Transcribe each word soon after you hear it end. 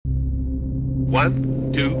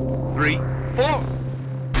1, 2, 3, 4.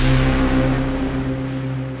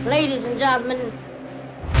 Ladies and gentlemen.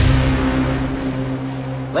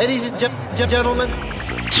 Ladies and gentlemen.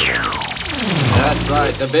 That's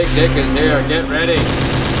right, the big dick is here. Get ready.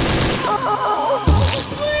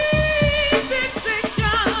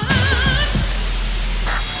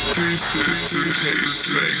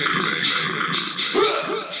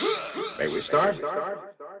 May we start?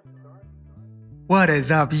 What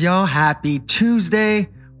is up, y'all? Happy Tuesday.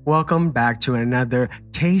 Welcome back to another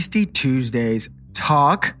Tasty Tuesdays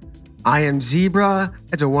talk. I am Zebra.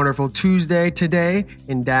 It's a wonderful Tuesday today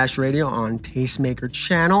in Dash Radio on Tastemaker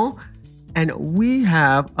channel. And we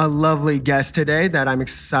have a lovely guest today that I'm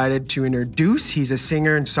excited to introduce. He's a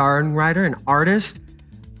singer and songwriter and artist.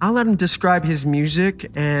 I'll let him describe his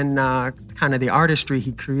music and kind of the artistry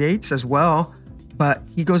he creates as well. But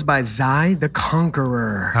he goes by Zai the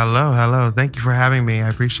Conqueror. Hello. Thank you for having me. I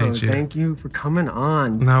appreciate you. Thank you for coming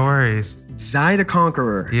on. No worries. Zai the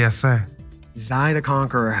Conqueror. Yes, sir. Zai the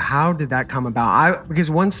Conqueror. How did that come about?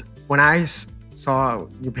 Because once when I saw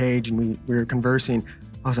your page and we were conversing,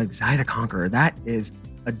 I was like, Zai the Conqueror. That is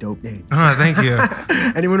a dope name. Oh, thank you.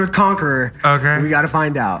 Anyone with Conqueror, okay, we got to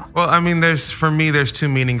find out. Well, I mean, there's two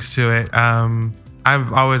meanings to it.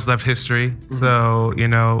 I've always loved history, mm-hmm.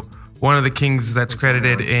 So one of the kings that's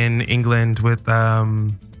credited in England with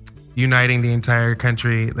uniting the entire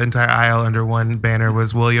country, the entire isle under one banner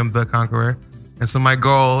was William the Conqueror. And so my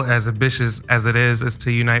goal, as ambitious as it is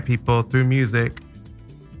to unite people through music.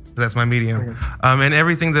 That's my medium. Okay. And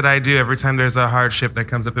everything that I do, every time there's a hardship that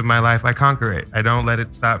comes up in my life, I conquer it. I don't let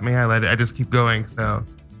it stop me. I just keep going. So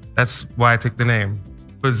that's why I took the name.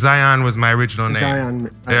 But Zion was my original name. Zion,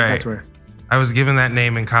 that's where. I was given that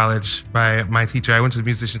name in college by my teacher. I went to the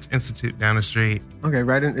Musicians Institute down the street. Okay,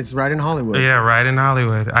 it's right in Hollywood. Yeah, right in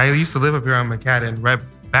Hollywood. I used to live up here on McCadden, right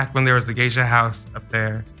back when there was the Geisha House up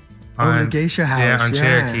there. The Geisha House. Yeah, on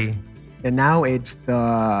Cherokee. And now it's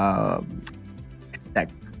that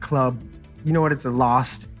club. You know what? It's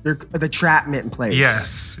the Trapment place.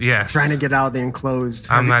 Yes. Trying to get out of the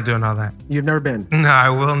enclosed. I'm not doing all that. You've never been? No, I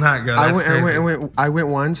will not go. I went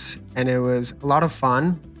once, and it was a lot of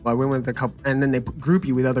fun. Well, I went with a couple, and then they group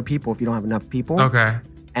you with other people if you don't have enough people. Okay.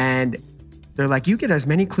 And they're like, you get as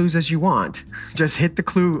many clues as you want. Just hit the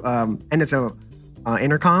clue, and it's a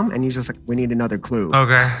intercom, and you're just like, we need another clue.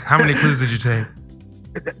 Okay. How many clues did you take?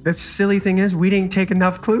 The silly thing is, we didn't take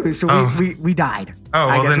enough clues, so we died. Oh,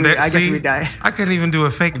 well, I guess we died. I couldn't even do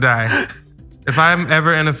a fake die. If I'm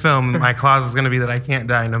ever in a film, my clause is going to be that I can't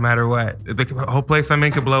die no matter what. The whole place I'm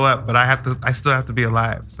in could blow up, but I still have to be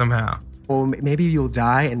alive somehow. Well, maybe you'll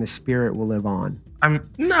die and the spirit will live on.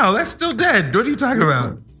 No, that's still dead. What are you talking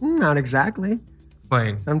about? Not exactly.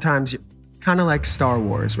 Explain. Sometimes, kind of like Star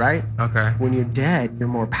Wars, right? Okay. When you're dead, you're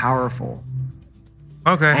more powerful.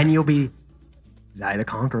 Okay. And you'll be Zai the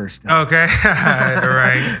Conqueror still. Okay.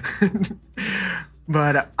 Right.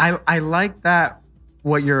 But I like that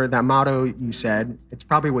that motto you said. It's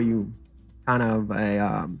probably what you kind of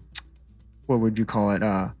what would you call it?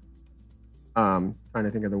 Trying to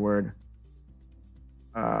think of the word.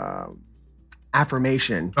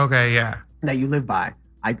 Affirmation. Okay, yeah. That you live by.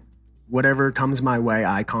 Whatever comes my way,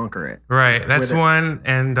 I conquer it. Right. That's one.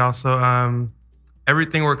 And also,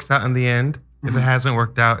 everything works out in the end. Mm-hmm. If it hasn't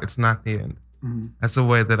worked out, it's not the end. Mm-hmm. That's the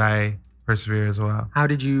way that I persevere as well. How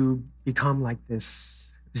did you become like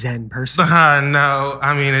this Zen person? No,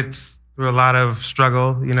 I mean, it's through a lot of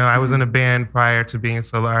struggle. I was in a band prior to being a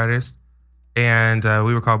solo artist, and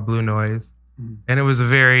we were called Blue Noise. Mm-hmm. And it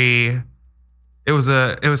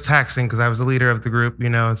was taxing because I was the leader of the group,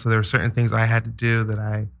 and so there were certain things I had to do that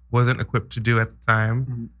I wasn't equipped to do at the time.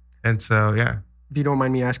 Mm-hmm. And so, yeah. If you don't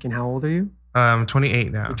mind me asking, how old are you? I'm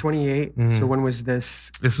 28 now. You're 28? Mm-hmm. So when was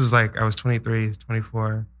this? This was I was 23,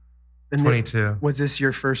 24, and 22. Was this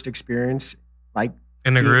your first experience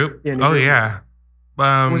in a group? Yeah, in a group? Yeah.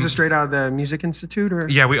 Was it straight out of the Music Institute? Or?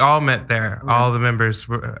 Yeah, we all met there. Okay. All the members.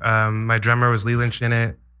 My drummer was Leland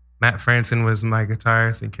Shinnett. Matt Franson was my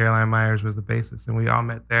guitarist, and Caroline Myers was the bassist, and we all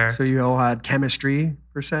met there. So you all had chemistry,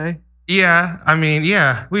 per se? Yeah, I mean,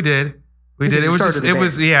 yeah, we did. We did. It was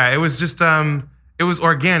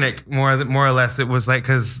organic, more or less. It was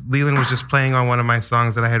because Leland was just playing on one of my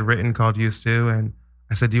songs that I had written called Used To, and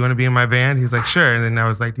I said, do you want to be in my band? He was like, sure. And then I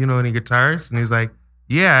was like, do you know any guitarists? And he was like,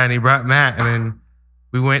 yeah. And he brought Matt, and then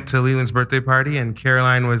we went to Leland's birthday party, and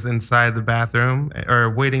Caroline was inside the bathroom, or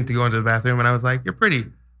waiting to go into the bathroom, and I was like, you're pretty.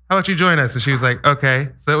 How about you join us? And she was like, okay.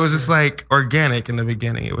 So it was just organic in the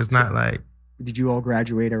beginning. It was not did you all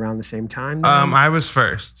graduate around the same time? Then? I was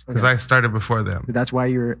first because Okay. I started before them. That's why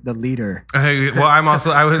you're the leader. Well, I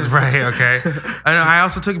was right. Okay. I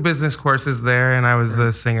also took business courses there, and I was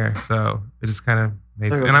a singer, so it just kind of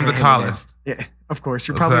made. So it And I'm the goes hand in hand. tallest, Yeah, of course.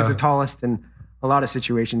 You're probably So- the tallest in a lot of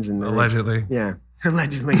situations in the allegedly. Yeah,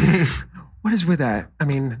 allegedly. What is with that? I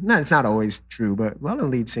mean, it's not always true, but a lot of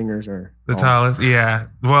lead singers are The tall. tallest. Yeah.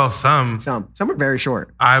 Well, some. Some are very short.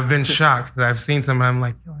 I've been shocked because I've seen some. And I'm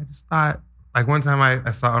like, yo, I just thought. Like one time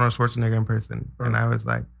I saw Arnold Schwarzenegger in person, and I was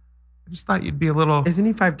like, I just thought you'd be a little. Isn't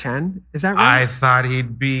he 5'10"? Is that right? I thought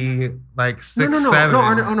he'd be like 6'7". No,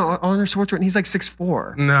 Arnold Schwarzenegger. He's like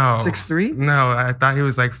 6'4". No. 6'3"? No, I thought he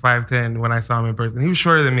was like 5'10" when I saw him in person. He was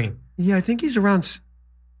shorter than me. Yeah, I think he's around.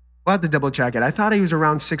 We'll have to double check it. I thought he was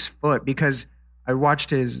around 6 foot because I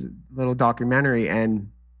watched his little documentary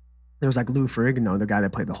and there was like Lou Ferrigno, the guy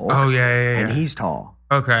that played the Hulk. Oh, yeah. And he's tall.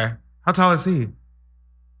 Okay. How tall is he?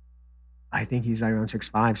 I think he's like around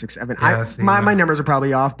 6'5", 6'7". Yeah, see, my numbers are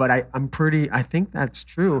probably off, but I think that's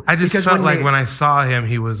true. I just Because felt like they- when I saw him,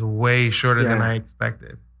 he was way shorter than Yeah. I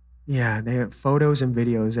expected. Yeah, they have photos and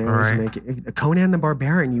videos. They always Right. make it. Conan the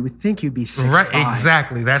Barbarian, you would think he'd be 6'5". Right,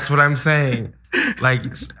 exactly. That's what I'm saying. Like,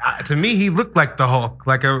 to me, he looked like the Hulk,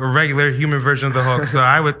 like a regular human version of the Hulk. So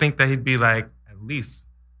I would think that he'd be like at least,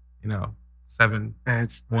 7'1".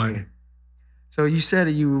 That's funny. So you said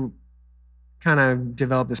you kind of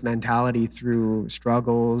developed this mentality through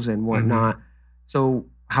struggles and whatnot. Mm-hmm. So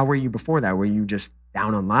how were you before that? Were you just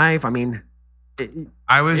down on life? I mean,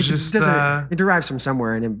 I was just. it derives from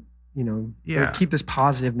somewhere, and Yeah. keep this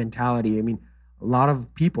positive mentality. I mean, a lot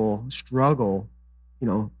of people struggle,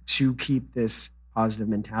 to keep this positive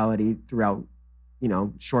mentality throughout,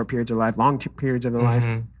 short periods of life, long periods of their life.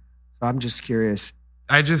 Mhm. So I'm just curious.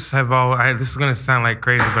 I just have always. This is gonna sound like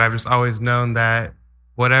crazy, but I've just always known that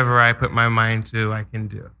whatever I put my mind to, I can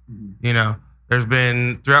do. Mhm. There's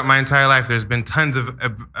been throughout my entire life. There's been tons of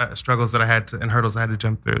struggles that I had to and hurdles I had to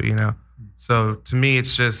jump through. So to me,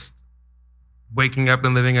 it's just waking up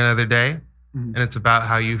and living another day, Mhm. and it's about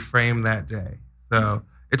how you frame that day. So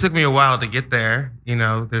it took me a while to get there.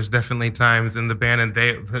 There's definitely times in the band, and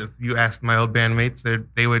if you asked my old bandmates,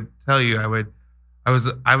 they would tell you I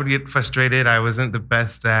would get frustrated. I wasn't the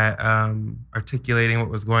best at articulating what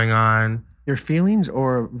was going on. Your feelings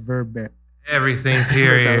or verb? Everything,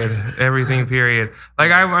 period. Everything, period.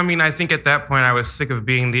 Like, I think at that point I was sick of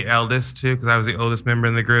being the eldest too, because I was the oldest member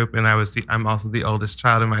in the group, and I'm also the oldest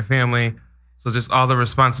child in my family. So just all the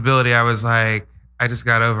responsibility, I was like, I just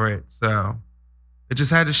got over it. So it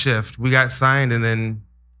just had to shift. We got signed, and then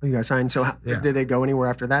You got signed. So Yeah. did they go anywhere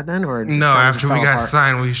after that then, or no, kind of after just we fell got apart?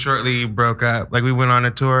 signed, we shortly broke up. Like, we went on a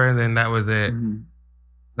tour, and then that was it. Mhm.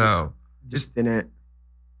 So Just didn't.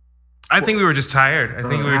 I think we were just tired. I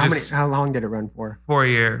think we were How long did it run for? 4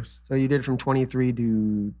 years. So you did from 23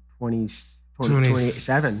 to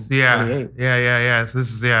 27, Yeah. 28. Yeah. So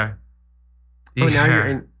this is, yeah. Oh, now you're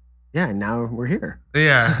in. Yeah, now we're here.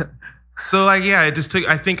 Yeah. So it just took,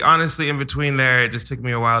 I think honestly in between there, it just took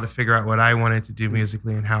me a while to figure out what I wanted to do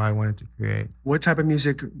musically and how I wanted to create. What type of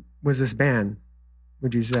music was this band,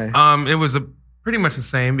 would you say? It was pretty much the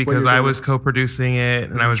same because you're I doing. was co-producing it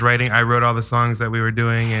and I wrote all the songs that we were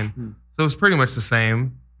doing. And so it was pretty much the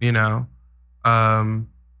same,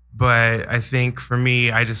 but I think for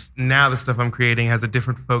me, now the stuff I'm creating has a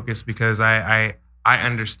different focus because I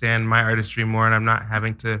understand my artistry more and I'm not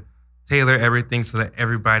having to tailor everything so that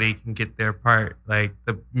everybody can get their part. Like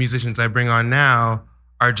the musicians I bring on now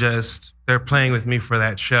they're playing with me for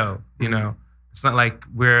that show, It's not like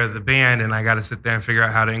we're the band and I got to sit there and figure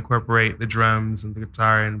out how to incorporate the drums and the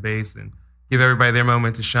guitar and bass and give everybody their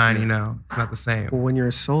moment to shine, It's not the same. Well, when you're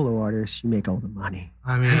a solo artist, you make all the money.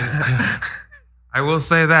 I mean, I will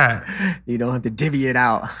say that. You don't have to divvy it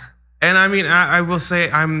out. And I mean, I will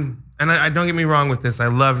say I don't get me wrong with this. I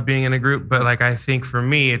love being in a group, but I think for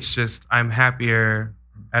me, it's just I'm happier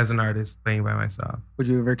as an artist playing by myself. Would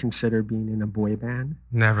you ever consider being in a boy band?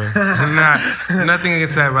 Never. Nothing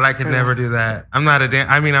against that, but I could never do that. I'm not a dance.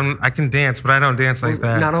 I mean, I can dance, but I don't dance like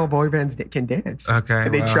that. Not all boy bands can dance. Okay,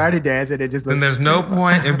 They well. try to dance and it just looks. Then there's no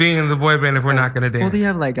point in being in the boy band if we're not going to dance. Well, they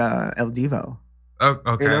have like El Divo. Oh,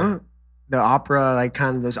 okay. The opera, like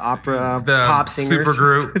kind of those opera The pop singers.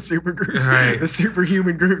 supergroup. Super groups. Right. The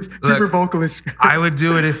superhuman groups. Super vocalists. I would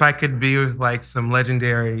do it if I could be with some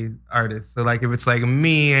legendary artists. So if it's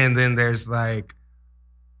me and then there's I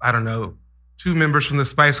don't know, 2 members from the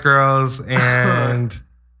Spice Girls and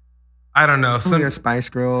I don't know. We got Spice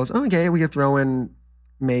Girls. Okay, we could throw in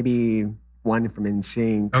maybe one from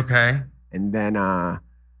NSYNC. Okay. And then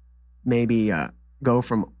maybe go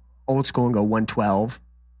from old school and go 112.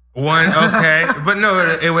 One, okay, but no,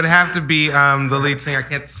 it would have to be the lead singer. I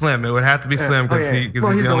can't Slim. It would have to be Slim because he's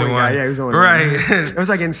the only one. Guy. Yeah, he was the only right. one. It was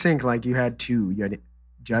like in sync. Like you had two. You had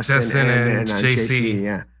Justin and JC.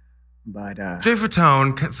 Yeah, but Jay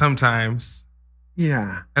Fatone sometimes.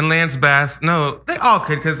 Yeah, and Lance Bass. No, they all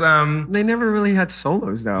could because they never really had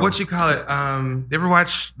solos though. What you call it? You ever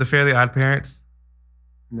watch The Fairly Odd Parents?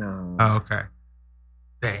 No. Oh, okay.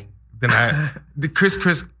 Dang. Then Chris.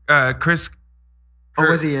 Oh,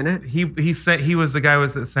 was he in it? He said he was the guy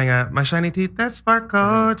that sang "My Shiny Teeth That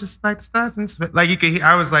Sparkle Just Like the Stars and Spit." Like you could,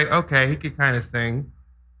 I was like, okay, he could kind of sing,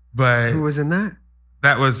 but who was in that?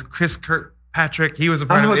 That was Chris Kirkpatrick. He was a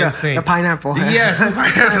part of NSYNC. The pineapple. Yes,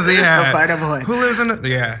 the pineapple. Who lives in it?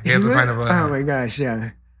 Yeah, he has a pineapple. Oh my gosh,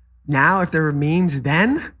 yeah. Now, if there were memes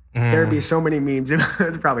then, there would be so many memes.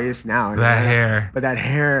 There probably is now. That hair. But that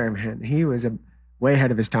hair, man, he was way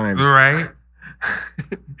ahead of his time. Right.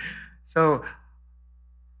 So,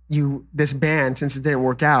 this band, since it didn't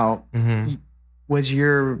work out, was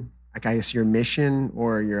your mission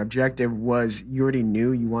or your objective was you already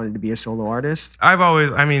knew you wanted to be a solo artist?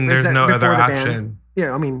 There's no other option.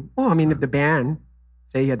 Yeah, if the band,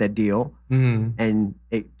 say you had that deal and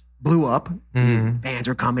it blew up, fans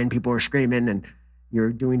were coming, people were screaming, and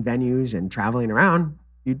you're doing venues and traveling around,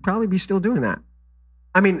 you'd probably be still doing that.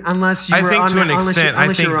 I mean, unless you were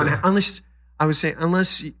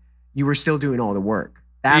unless you were still doing all the work.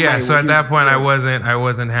 So at that point, I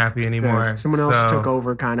wasn't happy anymore. Yeah, someone else took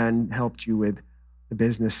over kind of and helped you with the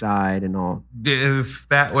business side and all. If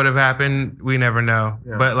that would have happened, we never know.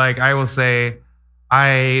 Yeah. But like I will say,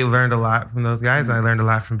 I learned a lot from those guys. I learned a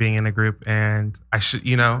lot from being in a group, and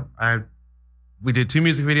we did 2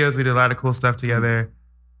 music videos. We did a lot of cool stuff together,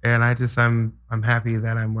 and I'm happy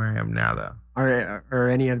that I'm where I am now, though. Are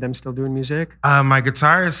any of them still doing music? My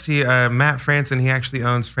guitarist, Matt Franson, he actually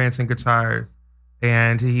owns Franson Guitars.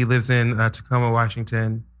 And he lives in Tacoma,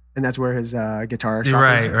 Washington. And that's where his guitar shop is?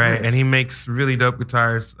 Right. Nice. And he makes really dope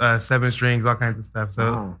guitars, 7 strings, all kinds of stuff.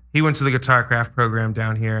 So he went to the Guitar Craft program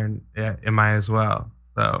down here in MI as well.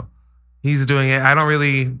 So he's doing it. I don't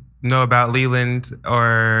really know about Leland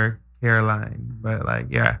or Caroline,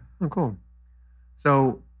 but yeah. Oh, cool.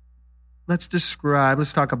 So let's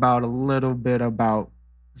talk about a little bit about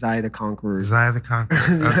Zaya the Conqueror. Zaya the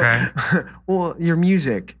Conqueror, okay. Well, your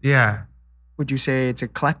music. Yeah. Would you say it's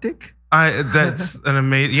eclectic? That's an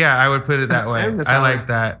amazing. Yeah, I would put it that way. I like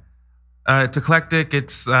that. It's eclectic.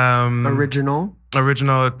 It's original.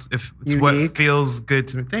 It's what feels good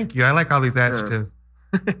to me. Thank you. I like all these adjectives.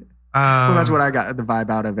 Well, that's what I got the vibe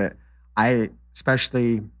out of it. I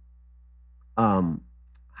especially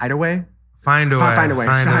Hideaway. Find a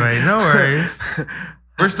way. No worries.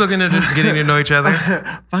 We're still getting to know each other.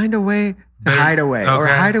 Find a way to hide away, or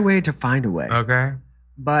hide away to find a way. Okay.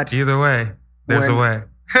 But either way, there's a way.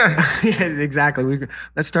 Yeah, exactly.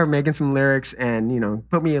 Let's start making some lyrics, and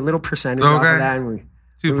put me a little percentage off of that. And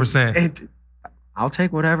 2%. I'll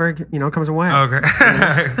take whatever comes away. Okay.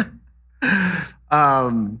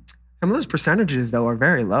 Some of those percentages though are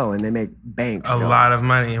very low, and they make bank. A lot of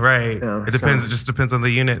money, right? It depends. It just depends on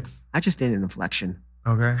the units. I just did an inflection.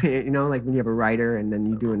 Okay. Like when you have a writer, and then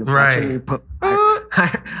you do an inflection. Right. You put.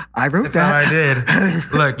 I wrote that's that. How I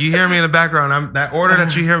did. Look, you hear me in the background. That order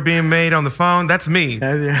that you hear being made on the phone, that's me.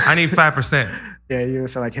 Yeah. I need 5%. Yeah,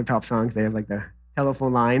 so like hip hop songs, they have like the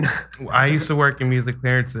telephone line. I used to work in music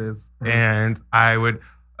clearances, and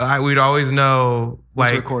we'd always know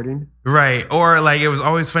like recording. Right. Or like it was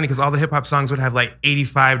always funny because all the hip hop songs would have like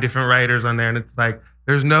 85 different writers on there, and it's like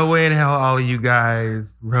there's no way in hell all of you guys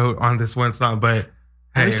wrote on this one song, but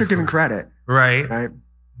at least they're giving credit. Right.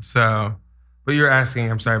 So, but you're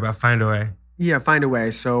asking, I'm sorry, about Find a Way. Yeah, Find a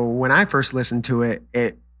Way. So when I first listened to it,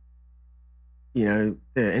 the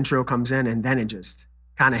intro comes in, and then it just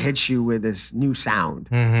kind of hits you with this new sound.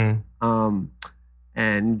 Mm-hmm.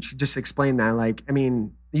 And just explain that. Like, I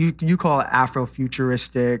mean, you call it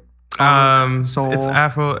Afrofuturistic soul. It's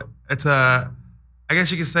Afro. It's I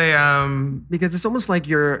guess you could say because it's almost like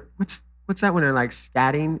what's that when they're like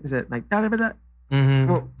scatting? Is it like da da da da?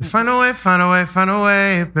 Mm-hmm. Well, find a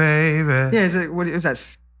way, baby. Yeah, what is that?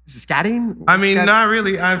 Is it scatting? I mean, not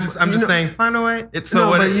really. I'm just saying, find a way. It's so. No,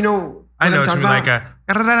 what but I know what you mean, like a.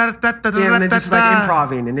 Yeah, and then just like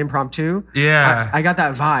improving and impromptu. Yeah, I got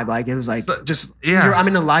that vibe. Like it was like I'm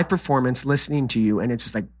in a live performance listening to you, and it's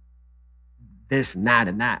just like this and that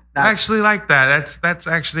and that. I actually like that. That's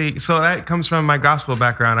actually so that comes from my gospel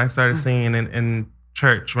background. I started singing in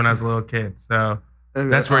church when I was a little kid, so.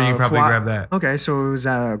 That's where you probably grab that. Okay, so it was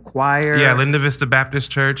a choir. Yeah, Linda Vista Baptist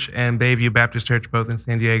Church and Bayview Baptist Church, both in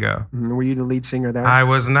San Diego. Were you the lead singer there? I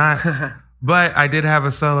was not. But I did have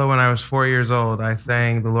a solo when I was 4 years old. I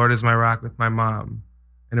sang "The Lord Is My Rock" with my mom,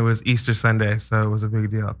 and it was Easter Sunday, so it was a big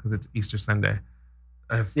deal because it's Easter Sunday.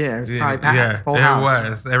 Yeah, it was probably packed. Full house. It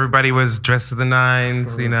was. Everybody was dressed to the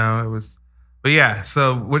nines. You know, it was. But yeah,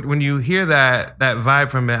 so when you hear that vibe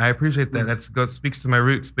from it, I appreciate that. That speaks to my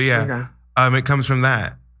roots. But yeah, it comes from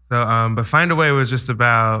that. So, but "Find a Way" was just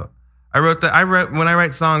about. When I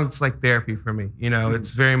write songs, it's like therapy for me. You know,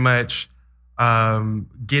 it's very much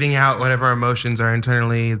getting out whatever emotions are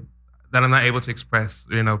internally that I'm not able to express,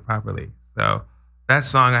 you know, properly. So that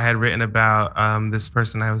song I had written about this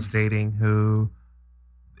person I was dating who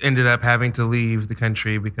ended up having to leave the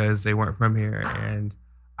country because they weren't from here. And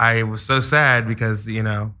I was so sad because, you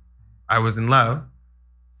know, I was in love.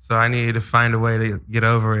 So I needed to find a way to get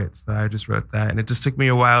over it. So I just wrote that. And it just took me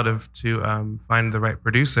a while to find the right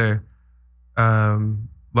producer.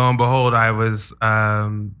 Lo and behold, I was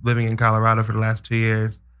living in Colorado for the last 2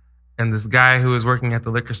 years. And this guy who was working at the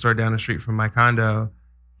liquor store down the street from my condo,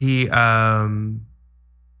 he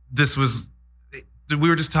we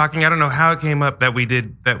were just talking. I don't know how it came up that we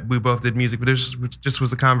both did music, but it just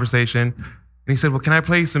was a conversation. And he said, "Well, can I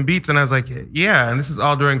play you some beats?" And I was like, "Yeah." And this is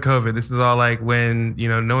all during COVID. This is all like when, you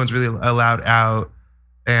know, no one's really allowed out.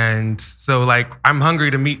 And so like, I'm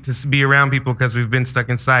hungry to be around people because we've been stuck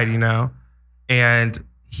inside, you know? And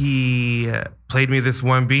he played me this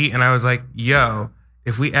one beat and I was like, yo,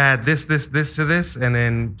 if we add this to this and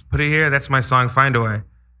then put it here, that's my song, "Find a Way."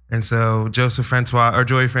 And so Joey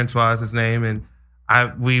Francois is his name. And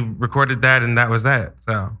we recorded that and that was that.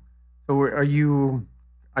 So are you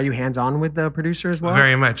hands-on with the producer as well?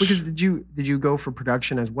 Very much. Because did you go for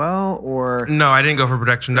production as well, or? No, I didn't go for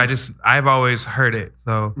production. I've always heard it.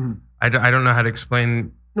 So I don't know how to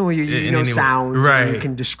explain. No, you know sounds, right? And you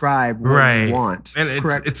can describe what you want. And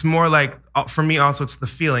it's more like, for me also, it's the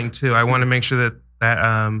feeling too. I want to make sure that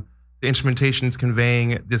the instrumentation is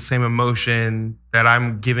conveying the same emotion that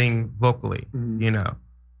I'm giving vocally, you know?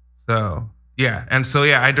 So, yeah. And so,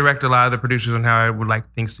 yeah, I direct a lot of the producers on how I would like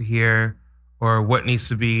things to hear, or what needs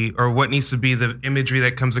to be the imagery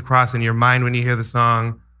that comes across in your mind when you hear the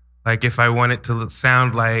song. Like if I want it to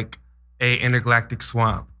sound like a intergalactic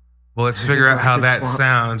swamp, well, let's figure out how that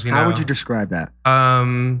sounds. You know? How would you describe that?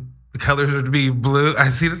 The colors would be blue. I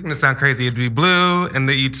see this is gonna sound crazy. It'd be blue, and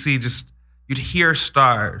then you'd hear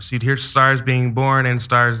stars. You'd hear stars being born and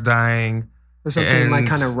stars dying. Or something like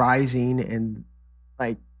kind of rising and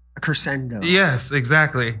like a crescendo. Yes,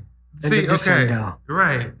 exactly. See, okay,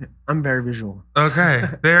 right. I'm very visual. Okay,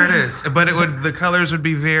 there it is. But the colors would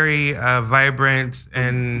be very vibrant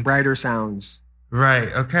and brighter sounds.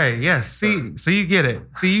 Right. Okay. Yes. See, so you get it.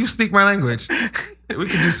 See, you speak my language. We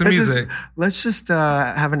can do some music. Let's just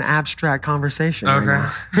have an abstract conversation. Okay.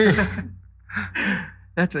 Right now.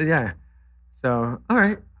 That's it. Yeah. So, all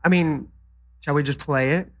right. I mean, shall we just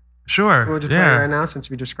play it? Sure. We'll just play it right now since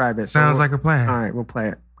we described it. Sounds like a plan. All right, we'll play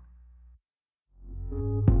it.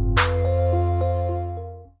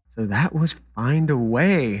 So that was "Find a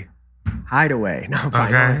Way." Hideaway. No,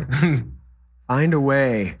 Find a Way. Find a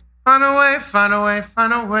Way. Find a way, find a way,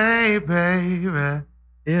 find a way, baby.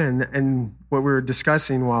 Yeah, and what we were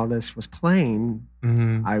discussing while this was playing,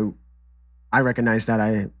 I recognized that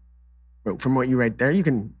I wrote from what you write there. You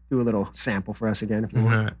can do a little sample for us again if you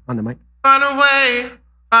want on the mic. Find a way,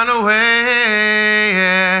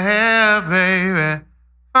 yeah, baby.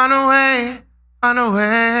 Find a way,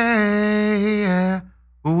 yeah.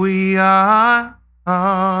 We are.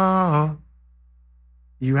 Oh.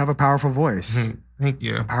 You have a powerful voice. Thank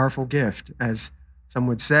you. A powerful gift, as some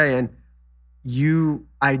would say. And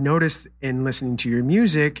I noticed in listening to your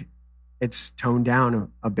music, it's toned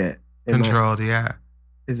down a bit. Controlled, yeah.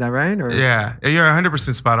 Is that right? Or? Yeah, you're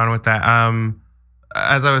 100% spot on with that.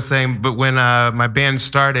 As I was saying, but when my band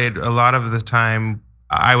started, a lot of the time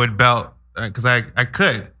I would belt because I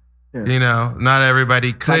could. Yeah. You know, not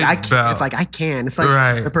everybody could belt. It's like I can. It's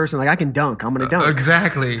like the person, like I can dunk. I'm going to dunk.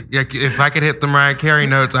 Exactly. If I could hit the Mariah Carey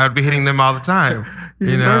notes, I would be hitting them all the time.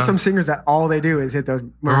 You know? There are some singers that all they do is hit those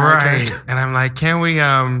Mariah Carey. And I'm like, can we,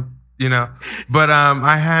 you know? But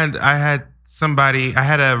I had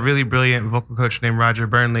a really brilliant vocal coach named Roger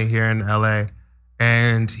Burnley here in LA.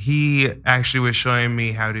 And he actually was showing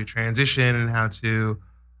me how to transition and how to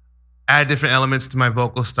add different elements to my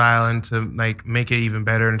vocal style and to like make it even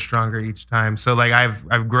better and stronger each time. So like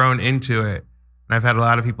I've grown into it, and I've had a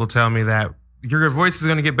lot of people tell me that your voice is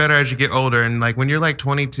going to get better as you get older. And like when you're like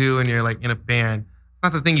 22 and you're like in a band, it's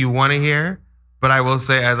not the thing you want to hear. But I will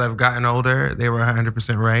say, as I've gotten older, they were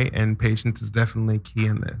 100% right, and patience is definitely key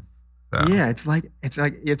in this. So. Yeah, it's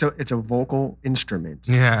a vocal instrument.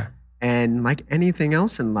 Yeah, and like anything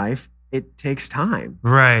else in life, it takes time.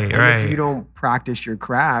 Right, And if you don't practice your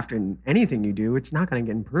craft and anything you do, it's not going to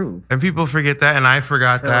get improved. And people forget that, and I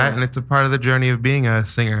forgot that, Yeah. and it's a part of the journey of being a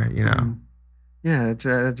singer, you know. Mhm. Yeah,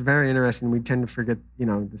 it's very interesting. We tend to forget,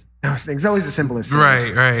 those things. Always the simplest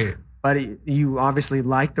things. Right. But you obviously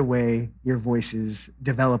like the way your voice is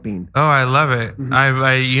developing. Oh, I love it.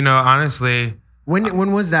 Mhm. Honestly,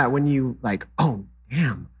 When was that? When you like, oh,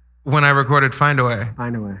 damn, when I recorded Find a Way,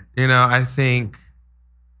 find a way. I think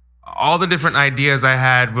all the different ideas I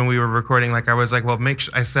had when we were recording, like I was like, well,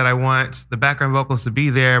 I said I want the background vocals to be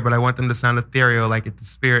there, but I want them to sound ethereal, like it's the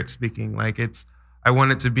spirit speaking, I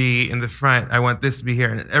want it to be in the front. I want this to be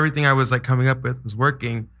here. And everything I was like coming up with was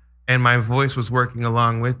working, and my voice was working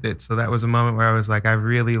along with it. So that was a moment where I was like, I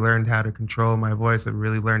really learned how to control my voice. I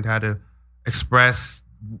really learned how to express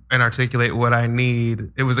and articulate what I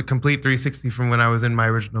need. It was a complete 360 from when I was in my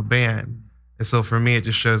original band. And so for me, it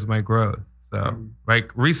just shows my growth. So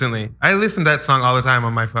like recently, I listen to that song all the time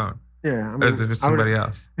on my phone. Yeah, As if it's somebody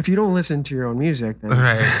else. If you don't listen to your own music, then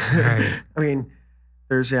Right. I mean,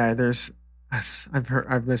 there's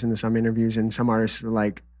I've listened to some interviews, and some artists are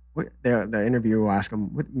like, the interviewer will ask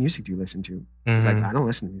them, "What music do you listen to?" He's like, Mhm. "I don't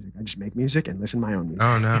listen to music. I just make music and listen to my own music."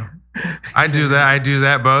 Oh no. I do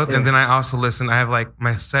that both. Yeah. And then I also listen. I have like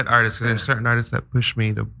my set artists, because there's certain artists that push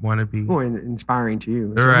me to want to be. Oh, and inspiring to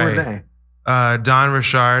you. So Right. who are they? Dawn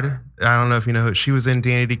Richard. I don't know if you know who. She was in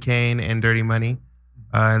Danity Kane and Dirty Money.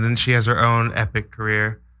 And then she has her own epic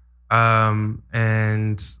career.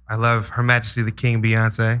 And I love Her Majesty the King,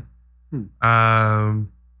 Beyonce.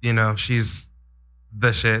 She's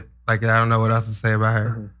the shit. Like, I don't know what else to say about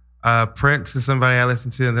her. Prince is somebody I listen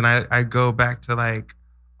to. And then I go back to like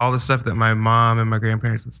all the stuff that my mom and my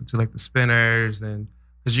grandparents listened to, like the Spinners, and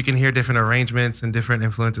because you can hear different arrangements and different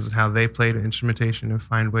influences and how they played instrumentation and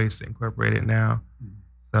find ways to incorporate it now.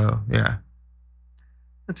 So, yeah.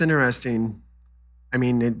 That's interesting. I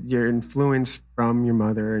mean, your influence from your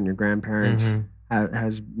mother and your grandparents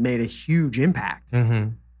has made a huge impact. Mm-hmm.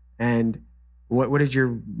 And what is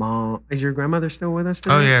your mom? Is your grandmother still with us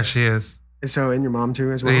today? Oh, yeah, she is. So, and your mom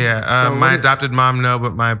too as well? Yeah. So my adopted mom, no,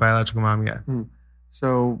 but my biological mom, yeah.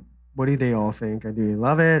 So what do they all think? Do you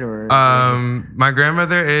love it or? My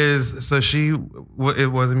grandmother it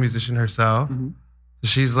was a musician herself. Mhm.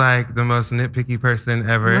 She's like the most nitpicky person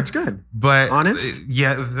ever. That's good. But Honest?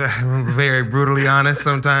 Yeah, very brutally honest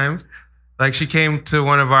sometimes. Like she came to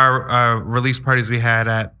one of our release parties we had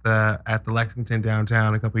at the Lexington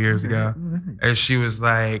downtown a couple years ago, and she was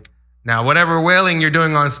like, "Now, whatever wailing you're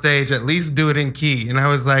doing on stage, at least do it in key." And I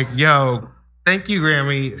was like, "Yo, thank you,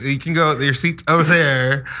 Grammy. You can go. Your seat's over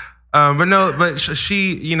there." But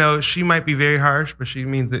she might be very harsh, but she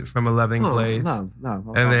means it from a loving place. Love.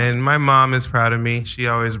 And then my mom is proud of me. She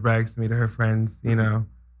always brags to me to her friends,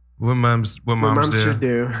 what moms do. should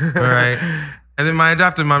do. Right. And then my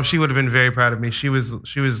adopted mom, she would have been very proud of me. She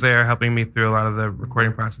was there helping me through a lot of the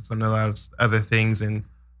recording process and a lot of other things, and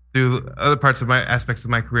through other parts of my aspects of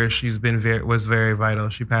my career, was very vital.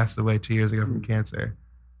 She passed away 2 years ago from cancer,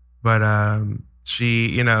 but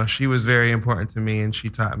she was very important to me, and she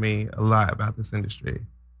taught me a lot about this industry.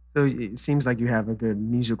 So it seems like you have a good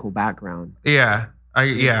musical background. Yeah.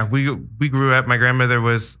 We grew up. My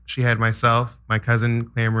grandmother she had myself, my cousin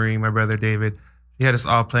Claire Marie, my brother David. She had us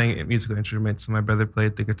all playing musical instruments. So my brother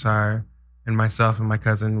played the guitar, and myself and my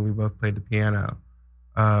cousin, we both played the piano.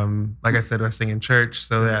 Like I said, I sing in church.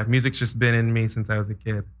 So yeah, music's just been in me since I was a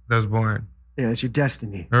kid. I was born. Yeah, it's your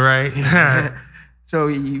destiny. Right. So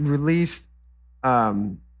you released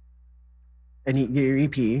your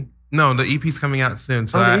EP. No, the EP's coming out soon.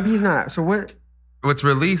 So the EP's not out. So what? What's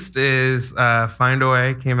released is Find a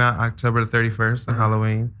Way, came out October the 31st on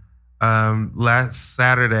Halloween. Last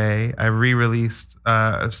Saturday, I re-released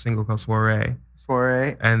a single called Soiree.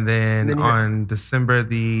 And then on December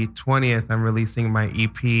the 20th, I'm releasing my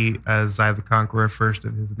EP as Zai the Conqueror, first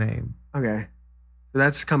of his name. Okay. So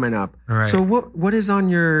that's coming up. Right. So what is on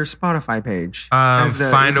your Spotify page?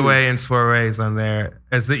 Find a Way and Soiree is on there.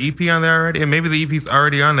 Is the EP on there already? And maybe the EP's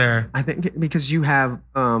already on there. I think because you have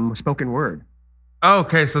spoken word. Oh,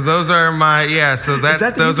 okay, so those are those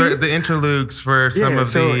EP? are the interludes for some of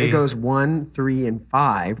so the. it goes 1, 3, and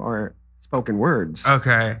 5 are spoken words.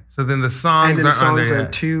 Okay, so then the songs and then aren't on there songs yet.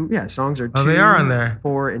 are 2. Yeah, songs are 2. Oh, they are on there.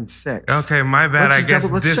 4 and 6. Okay, my bad. Let's I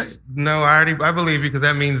guess check. No, I believe you because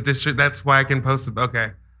that means that's why I can post it.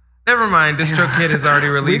 Okay, never mind. DistroKid has already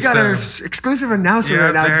released. We got an them. exclusive announcement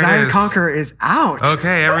right now. there it Zion is. Conqueror is out.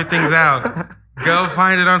 Okay, everything's out. Go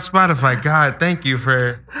find it on Spotify. God, thank you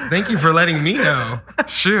for letting me know.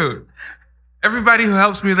 Shoot. Everybody who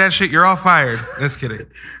helps me with that shit, you're all fired. Just kidding.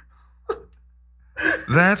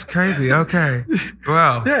 That's crazy. Okay.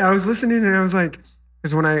 Well. Yeah, I was listening and I was like,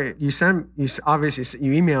 because when you obviously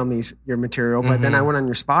you emailed me your material, but then I went on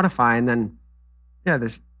your Spotify and then,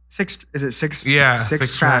 there's six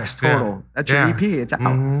tracks total. Yeah. That's your EP. It's out.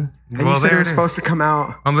 Mm-hmm. And you said it was supposed to come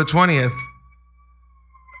out on the 20th.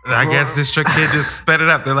 I guess DistroKid just sped it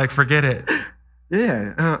up. They're like, forget it.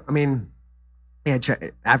 Yeah. I mean,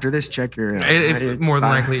 after this, check your. It more than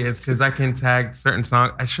likely is because I can tag certain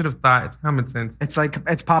songs. I should have thought it's common sense. It's like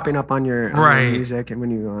it's popping up on your music and when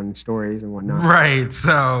you're on stories and whatnot. Right.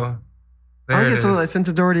 So. So since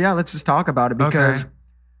it's already out, let's just talk about it because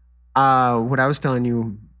what I was telling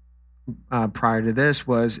you prior to this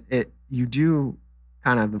was you do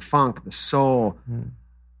kind of the funk, the soul,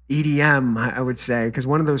 EDM, I would say, because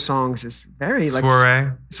one of those songs is very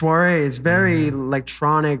Soiree is very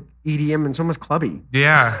electronic EDM and it's almost clubby.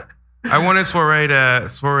 Yeah. I wanted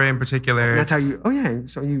Soiree in particular. And that's how you,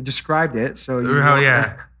 so you described it. So you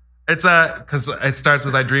It's because it starts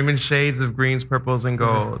with I dream in shades of greens, purples, and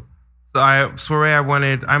gold. Soiree,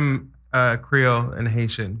 I'm Creole and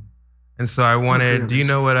Haitian. And so I wanted, do you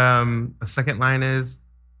know what a second line is?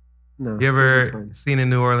 No. You ever seen in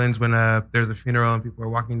New Orleans when there's a funeral and people are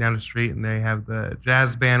walking down the street and they have the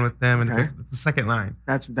jazz band with them and it's the second line.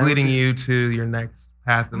 That's leading you to your next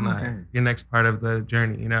path in life, your next part of the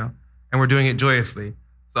journey, you know? And we're doing it joyously.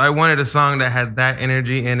 So I wanted a song that had that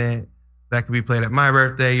energy in it that could be played at my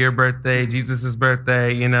birthday, your birthday, Jesus'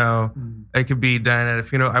 birthday, you know? It could be done at a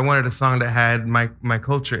funeral. I wanted a song that had my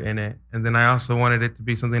culture in it. And then I also wanted it to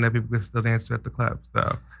be something that people could still dance to at the club.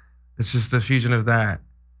 So it's just a fusion of that.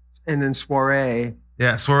 And then soiree.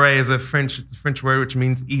 Yeah, soiree is a French word which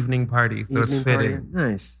means evening party. So it's fitting.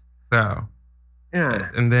 Nice. So. Yeah.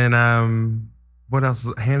 And then what else?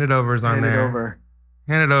 Hand It Over is on there.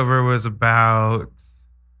 Hand It Over was about,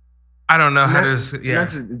 I don't know how to,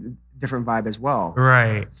 That's a different vibe as well.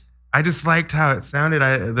 Right. I just liked how it sounded.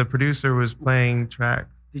 The producer was playing track.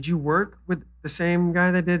 Did you work with the same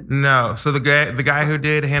guy that did? No. So the guy who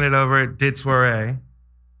did Hand It Over did Soiree,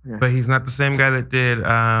 but he's not the same guy that did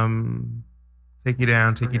Take You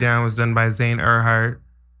Down. Take You Down was done by Zane Earhart,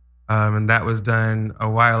 and that was done a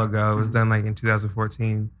while ago. It was done like in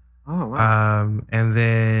 2014. Oh, wow. And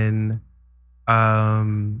then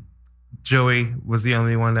Joey was the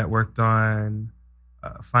only one that worked on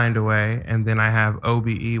Find a Way, and then I have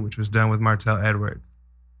OBE, which was done with Martell Edwards.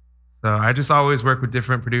 So I just always work with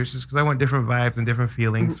different producers because I want different vibes and different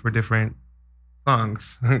feelings for different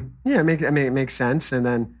songs. Yeah, it makes sense, and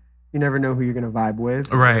then you never know who you're going to vibe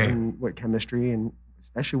with, right? And what chemistry, and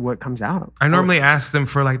especially what comes out. I normally ask them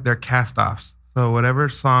for like their cast-offs. So whatever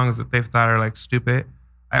songs that they've thought are like stupid,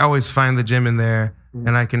 I always find the gem in there,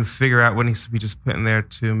 and I can figure out what needs to be just put in there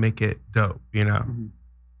to make it dope, you know?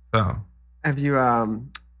 So. Have you,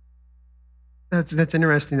 that's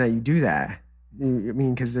interesting that you do that. I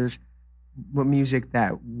mean, because there's music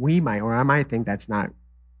that I might think that's not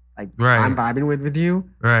like I'm vibing with you.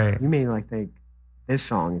 Right. You may like think this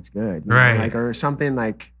song, it's good. Right. Like, or something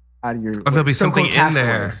like out of your. Or there'll be something in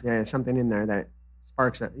there. Yeah, something in there that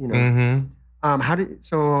sparks it, you know.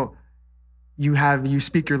 So you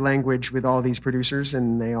speak your language with all these producers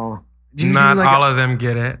and they all. Not all of them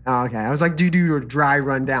get it. Oh, okay. I was like, do you do a dry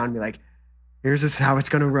rundown and be like, here's how it's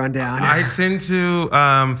going to run down? I tend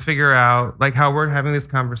to figure out like how we're having this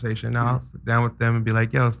conversation. I'll sit down with them and be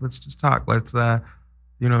like, yo, let's just talk. Let's,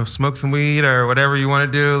 smoke some weed or whatever you want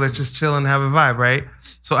to do. Let's just chill and have a vibe, right?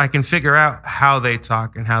 So I can figure out how they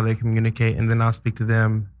talk and how they communicate. And then I'll speak to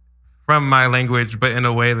them from my language, but in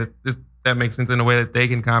a way that makes sense, in a way that they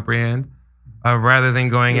can comprehend, rather than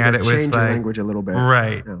going at it with change your language a little bit.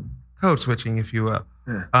 Right. Yeah. Code switching, if you will.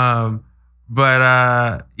 Yeah.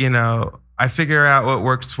 I figure out what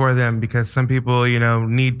works for them because some people,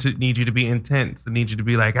 need you to be intense and need you to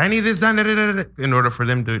be like, I need this done in order for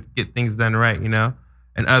them to get things done right,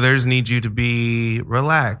 and others need you to be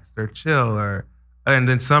relaxed or chill and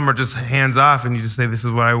then some are just hands off and you just say, this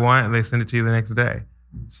is what I want. And they send it to you the next day.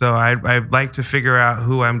 So I like to figure out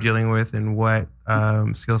who I'm dealing with and what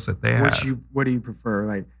skill set they have. What do you prefer?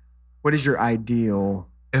 Like, what is your ideal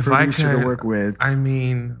producer to work with? I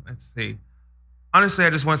mean, let's see. Honestly, I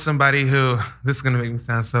just want somebody who, this is going to make me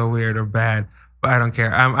sound so weird or bad, but I don't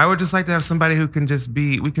care. I would just like to have somebody who we can just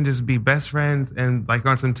be best friends and like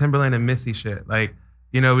on some Timberland and Missy shit. Like,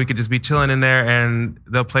 we could just be chilling in there and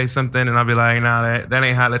they'll play something and I'll be like, nah, that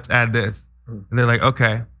ain't hot. Let's add this. And they're like,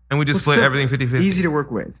 okay. And we just split everything 50-50. Easy to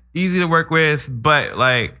work with. Easy to work with, but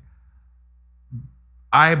like,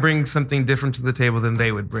 I bring something different to the table than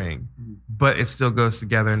they would bring, but it still goes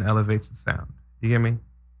together and elevates the sound. You get me?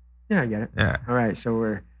 Yeah, I get it. Yeah. All right.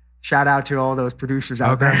 So shout out to all those producers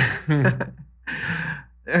out there.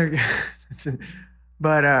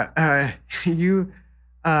 But you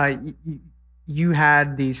you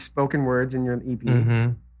had these spoken words in your EP,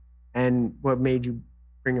 Mm-hmm. and what made you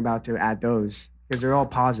bring about to add those? Because they're all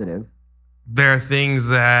positive. There are things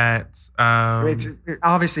that It's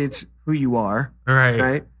obviously it's who you are, right.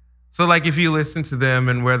 right? So like if you listen to them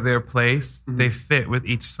and where they're placed, Mhm. they fit with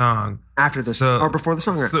each song. After the So- or before the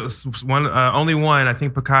song. Right? So one, only one. I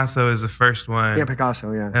think Picasso is the first one. Yeah,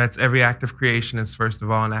 Picasso. Yeah. And that's every act of creation is first of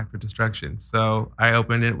all an act of destruction. So I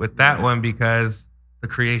opened it with that one because the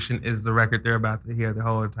creation is the record they're about to hear, the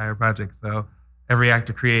whole entire project. So every act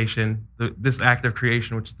of creation, this act of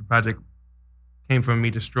creation, which is the project, came from me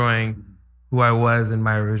destroying who I was in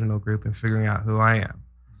my original group and figuring out who I am.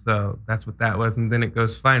 So that's what that was. And then it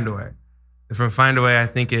goes Find a Way. And from Find a Way, I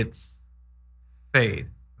think it's Faith.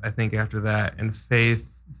 I think after that. And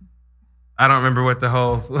Faith, I don't remember what the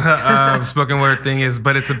whole spoken word thing is,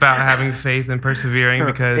 but it's about having faith and persevering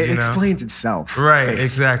because, it you know. explains itself. Right, Faith.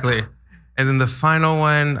 exactly. And then the final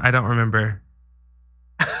one, I don't remember.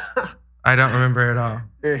 I don't remember at all.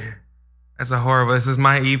 Eh. That's a horrible. This is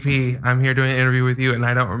my EP. I'm here doing an interview with you, and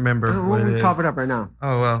I don't remember Why what don't it we is. pop it up right now?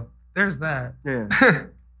 Oh well, there's that. Yeah.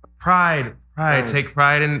 Pride. Right. Take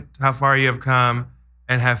pride in how far you have come,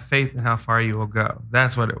 and have faith in how far you will go.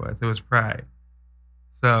 That's what it was. It was pride.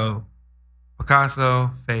 So,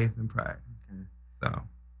 Picasso, faith, and pride. Okay. So,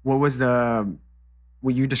 What was the?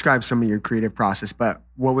 Well, you described some of your creative process, but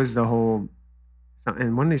what was the whole?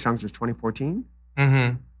 And one of these songs was 2014.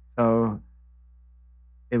 mm-hmm. So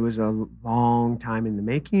it was a long time in the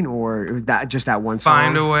making, or it was that just that one song?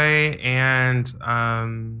 Find a Way and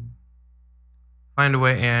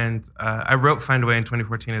I wrote Find a Way in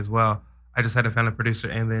 2014 as well. I just hadn't found a producer,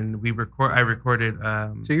 and then I recorded.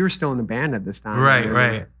 So you were still in the band at this time, Right, and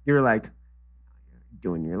right. You were like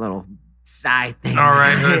doing your little side thing. All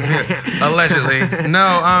right, allegedly.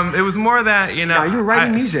 No, it was more that, you know. No, you were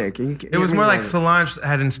writing music. It was more like Solange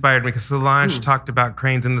had inspired me because Solange talked about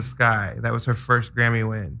Cranes in the Sky. That was her first Grammy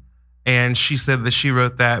win. And she said that she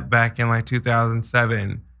wrote that back in like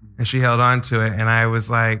 2007 and she held on to it. And I was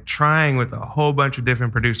like trying with a whole bunch of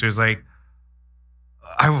different producers. Like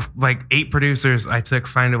 8 producers I took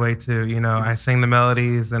Find a Way to, you know, I sang the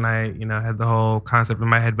melodies and I, you know, had the whole concept in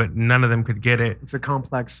my head, but none of them could get it. It's a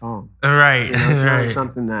complex song. Right. You know, it's right. not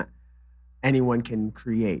something that anyone can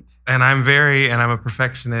create. And I'm a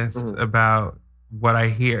perfectionist about what I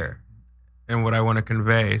hear and what I want to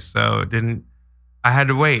convey. So I had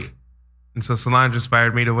to wait. And so Solange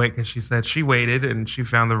inspired me to wait because she said she waited and she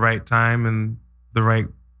found the right time and the right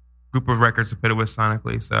group of records to put it with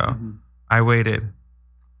sonically. So I waited.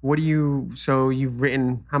 So you've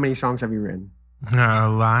written, how many songs have you written? A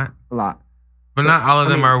lot. A lot. But So, not all of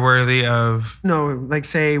them mean, are worthy of. No, like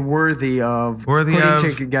say worthy of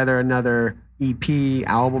putting together another EP,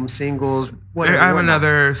 album, singles. Whatever, I have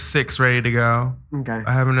another 6 ready to go. Okay.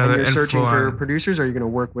 I have another. And you're searching for full-on. producers, or are you going to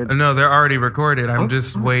work with? No, they're already recorded. I'm Oh,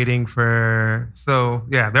 just oh. waiting for. So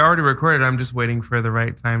yeah, they're already recorded. I'm just waiting for the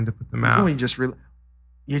right time to put them out. Oh, you just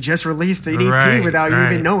released the EP Right, without you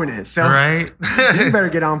right. even knowing it. So Right. you better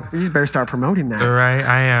get on. You better start promoting that. Right.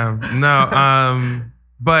 I am. No.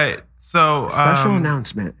 But so Special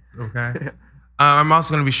announcement. Okay. I'm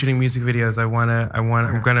also going to be shooting music videos.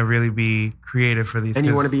 I'm going to really be creative for these. And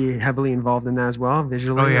you want to be heavily involved in that as well,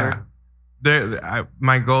 visually? Oh yeah.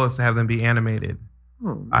 My goal is to have them be animated.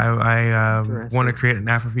 Oh, I interesting. want to create an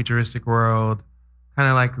Afrofuturistic world, kind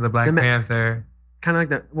of like the Black Panther. kind of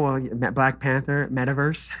like the Black Panther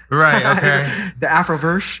metaverse. Right. Okay. The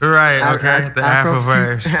Afroverse. Right. Okay. The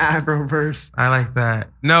Afroverse. Afroverse. I like that.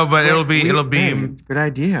 No, but it'll be It's a good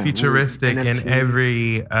idea. futuristic in NFT.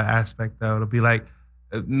 every aspect. Though it'll be like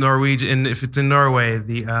Norwegian. If it's in Norway,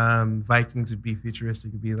 the Vikings would be futuristic.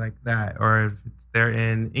 It'd be like that. Or if it's there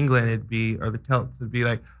in England, or the Celts, it'd be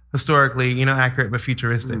like historically, accurate but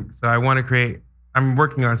futuristic. So I want to create. I'm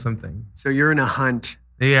working on something. So you're in a hunt.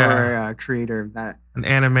 Yeah. For a creator of that. An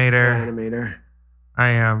animator. Animator. I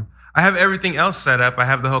am. I have everything else set up. I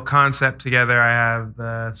have the whole concept together. I have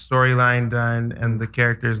the storyline done and the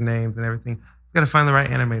characters' names and everything. Got to find the right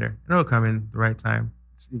animator. It'll come in the right time.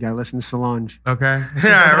 So you gotta listen to Solange. Okay.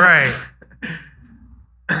 Yeah. Right.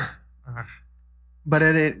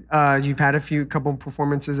 But you've had a couple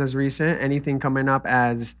performances as recent. Anything coming up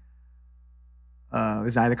as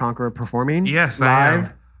is I the Conqueror performing? Yes, live? I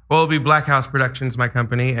am. Well, it'll be Black House Productions, my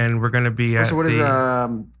company, and we're going to be at So what is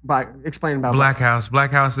explain about Black House.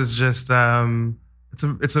 Black House is just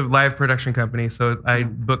it's a live production company. So I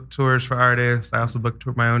book tours for artists. I also book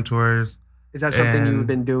my own tours. Is that something and you've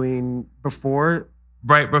been doing before?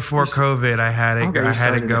 Right before COVID, I had it. Okay, you I had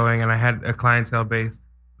started it going, and I had a clientele base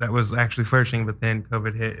that was actually flourishing, but then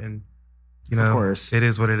COVID hit, and Of course. it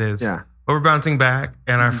is what it is. Yeah. But we're bouncing back,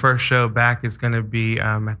 and our first show back is going to be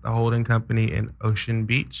at the Holding Company in Ocean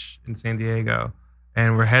Beach in San Diego,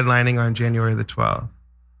 and we're headlining on January the 12th.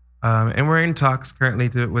 And we're in talks currently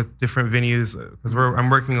with different venues because I'm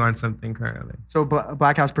working on something currently. So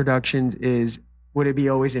Black House Productions would it be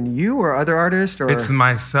always in you or other artists? Or? It's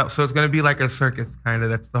myself. So it's going to be like a circus, kind of.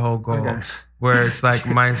 That's the whole goal. Okay. Where it's like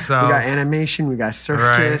myself. We got animation, we got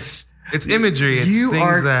circus. Right. It's imagery. It's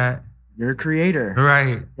You're a creator.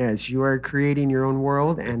 Right. Yes, you are creating your own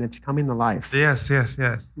world and it's coming to life. Yes.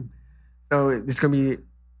 So it's going to be,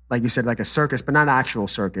 like you said, like a circus, but not actual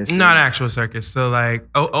circus. Not actual circus. So like,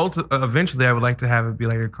 eventually I would like to have it be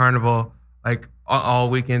like a carnival, like all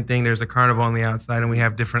weekend thing. There's a carnival on the outside and we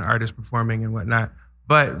have different artists performing and whatnot.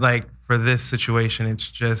 But like for this situation,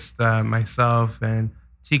 it's just myself and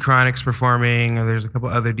T Chronix performing. And there's a couple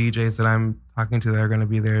other DJs that I'm talking to that are going to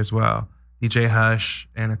be there as well. DJ Hush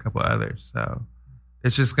and a couple others. So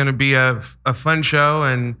it's just going to be a fun show,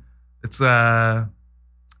 and it's a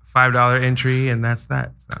 $5 entry, and that's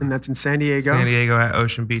that. So. And that's in San Diego? San Diego at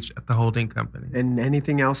Ocean Beach at the Holding Company. And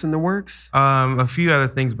anything else in the works? A few other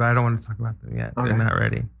things, but I don't want to talk about them yet. Okay. They're not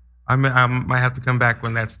ready. I might have to come back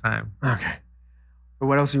when that's time. Okay. But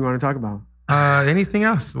what else do you want to talk about? Anything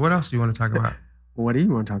else? What else do you want to talk about? What do you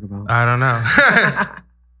want to talk about? I don't know.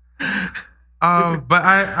 But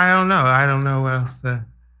I don't know. I don't know what else to.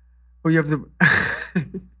 Well, you have the.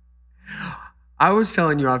 I was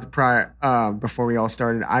telling you out the prior before we all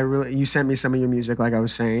started. You sent me some of your music, like I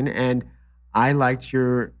was saying, and I liked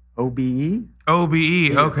your OBE. OBE.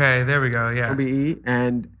 Yeah. Okay, there we go. Yeah. OBE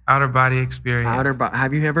and outer body experience.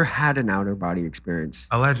 Have you ever had an outer body experience?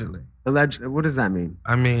 Allegedly. What does that mean?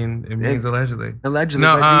 I mean, it means allegedly. Allegedly.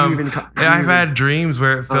 No, I've had dreams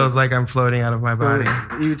where it feels like I'm floating out of my body.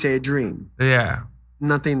 You would say a dream. Yeah.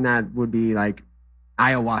 Nothing that would be like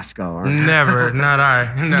ayahuasca or. Never. Not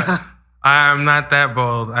I. No. I'm not that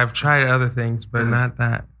bold. I've tried other things, but not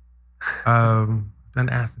that. Done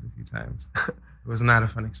acid a few times. It was not a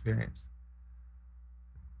fun experience.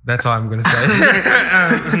 That's all I'm going to say.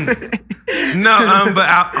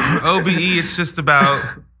 But OBE, it's just about,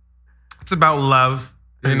 it's about love.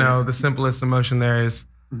 You know, the simplest emotion there is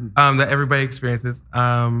that everybody experiences.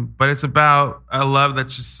 But it's about a love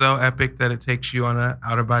that's just so epic that it takes you on an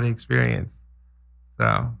outer body experience.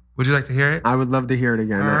 So, would you like to hear it? I would love to hear it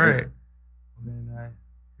again. All right. Then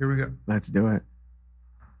here we go. Let's do it.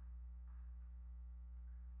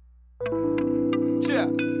 Yeah.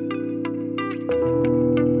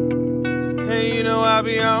 Hey, you know I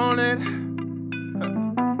be on it.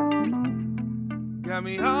 Got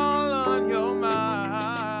me all on your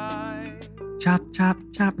mind. Chop, chop,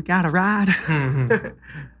 chop, we gotta ride.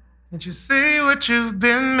 Can't you see what you've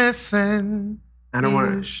been missing? I don't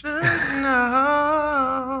want to. You should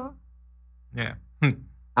know. Yeah.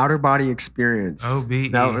 Outer Body Experience.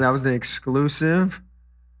 OBE. That was the exclusive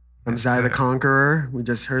from Zai the Conqueror. We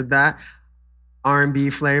just heard that. R&B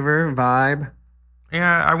flavor, vibe.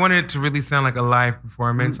 Yeah, I wanted it to really sound like a live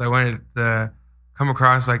performance. I wanted it to come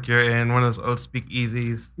across like you're in one of those old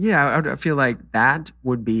speakeasies. Yeah, I feel like that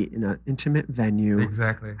would be in an intimate venue.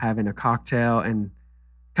 Exactly. Having a cocktail and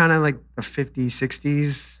kind of like the 50s,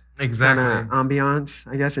 60s exactly kind of ambiance,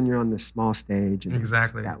 I guess, and you're on this small stage. And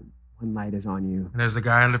exactly. That one light is on you. And there's a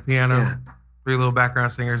guy on the piano, 3 little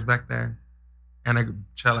background singers back there, and a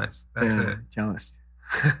cellist. That's it. Cellist.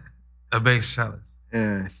 A bass cellist.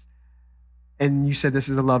 Yes. And you said this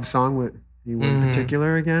is a love song with you in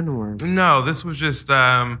particular again, or no? This was just,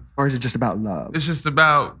 or is it just about love? It's just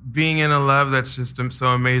about being in a love that's just so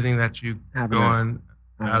amazing that you go on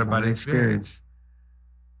out of body experience.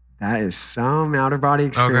 That is some out of body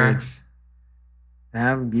experience. Okay.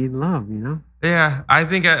 That would be love, you know. Yeah, I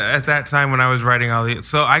think at that time when I was writing all the,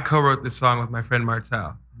 so I co-wrote this song with my friend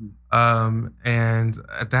Martel, and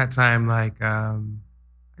at that time, like, I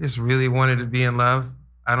just really wanted to be in love.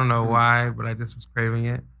 I don't know why, but I just was craving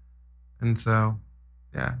it. And so,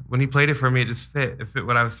 yeah, when he played it for me, it just fit. It fit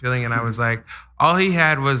what I was feeling. And I was like, all he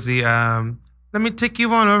had was the, let me take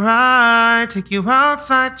you on a ride, take you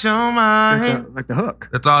outside your mind. That's like the hook.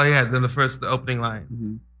 That's all he had. Then the opening line.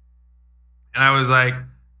 Mm-hmm. And I was like,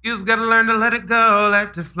 you just got to learn to let it go,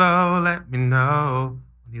 let it flow, let me know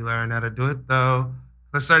when you learn how to do it, though.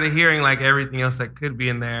 I started hearing like everything else that could be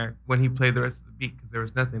in there when he played the rest of the beat because there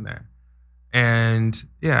was nothing there. And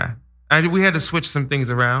yeah, we had to switch some things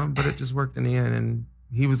around, but it just worked in the end. And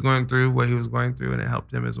he was going through what he was going through, and it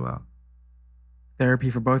helped him as well. Therapy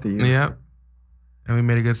for both of you. Yep. And we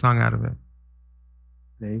made a good song out of it.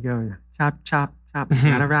 There you go. Chop, chop, chop.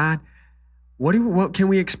 Gotta ride. What can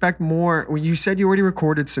we expect more? Well, you said you already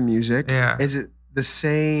recorded some music. Yeah. Is it the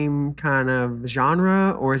same kind of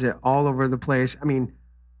genre, or is it all over the place? I mean,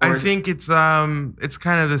 I think it's kind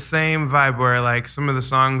of the same vibe where like some of the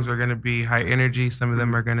songs are going to be high energy, some of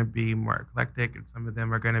them are going to be more eclectic, and some of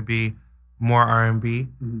them are going to be more R&B.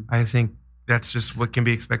 Mm-hmm. I think that's just what can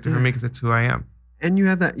be expected from me because that's who I am. And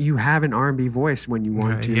you have an R&B voice when you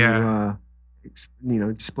want to,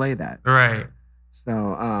 display that. Right.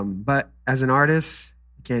 So, but as an artist,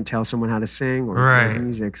 you can't tell someone how to sing or play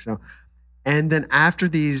music. So, and then after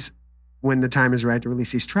these, when the time is right to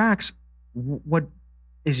release these tracks, what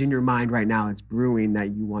is in your mind right now that's brewing that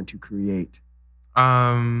you want to create?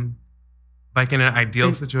 Like in an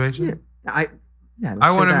ideal situation? I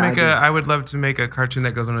would love to make a cartoon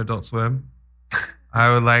that goes on Adult Swim.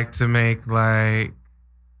 I would like to make like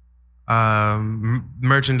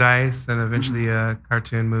merchandise and eventually a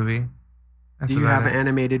cartoon movie. Do you have an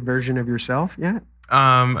animated version of yourself yet?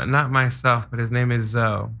 Not myself, but his name is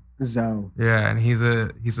Zoe. Zoe. Yeah, and he's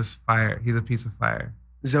a fire. He's a piece of fire.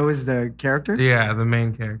 Zoe is the character? Yeah, the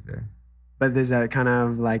main character. But is that kind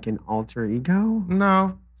of like an alter ego?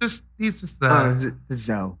 No, he's just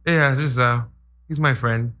Zoe. Yeah, just Zoe. He's my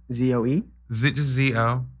friend. Z-O-E? Just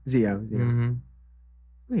Z-O. Z-O. Mm-hmm.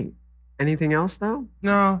 Wait, anything else though?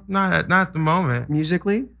 No, not at the moment.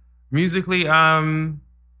 Musically,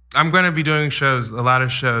 I'm going to be doing shows, a lot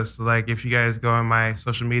of shows. So like if you guys go on my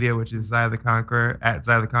social media, which is Zai the Conqueror, at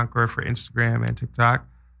Zai the Conqueror for Instagram and TikTok,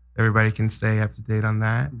 everybody can stay up to date on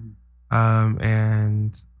that. Mm-hmm.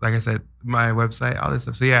 And like I said, my website, all this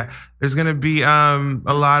stuff. So yeah, there's going to be a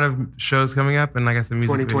lot of shows coming up. And like I said,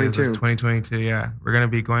 music 2022. 2022, yeah. We're going to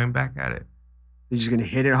be going back at it. You're just going to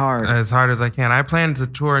hit it hard. As hard as I can. I plan to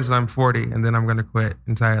tour until I'm 40, and then I'm going to quit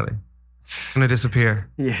entirely. I'm going to disappear.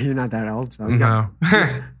 Yeah, you're not that old, so no.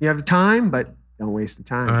 You have time, but don't waste the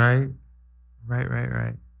time. All right.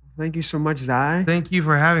 Right. Thank you so much, Zai. Thank you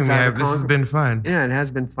for having me. This has been fun. Yeah, it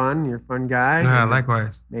has been fun. You're a fun guy.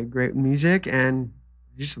 Likewise. Made great music, and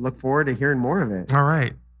just look forward to hearing more of it. All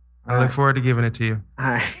right. I look forward to giving it to you.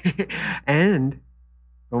 And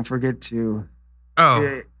don't forget to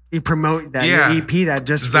you promote that your EP that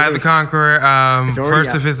just Zai the Conqueror. First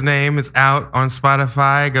out. of his name is out on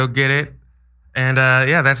Spotify. Go get it. And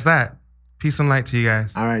that's that. Peace and light to you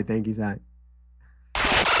guys. All right. Thank you, Zai.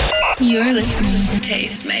 You're listening to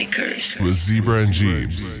Tastemakers with Zebra and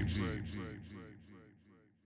Jeeves.